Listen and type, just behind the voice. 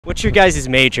What's your guys'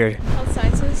 major? Health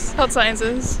sciences. Health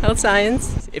sciences. Health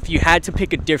science. If you had to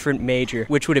pick a different major,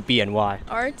 which would it be and why?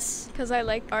 Arts, because I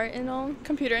like art and all.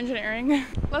 Computer engineering.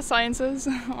 Less sciences,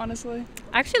 honestly.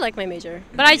 I actually like my major,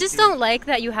 but I just don't like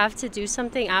that you have to do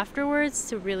something afterwards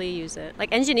to really use it.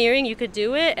 Like engineering, you could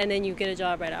do it and then you get a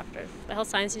job right after. But health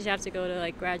sciences, you have to go to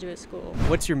like graduate school.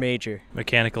 What's your major?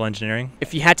 Mechanical engineering.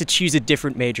 If you had to choose a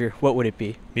different major, what would it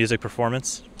be? Music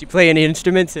performance. Do you play any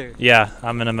instruments or? Yeah,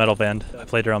 I'm in a metal band. I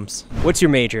play drums. What's your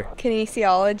major?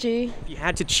 Kinesiology, If you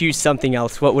had to choose something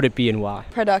else, what would it be and why?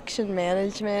 production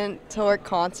management, to work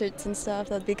concerts and stuff.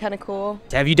 That'd be kind of cool.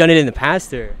 Have you done it in the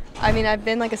past or? I mean, I've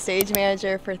been like a stage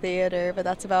manager for theater, but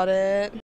that's about it.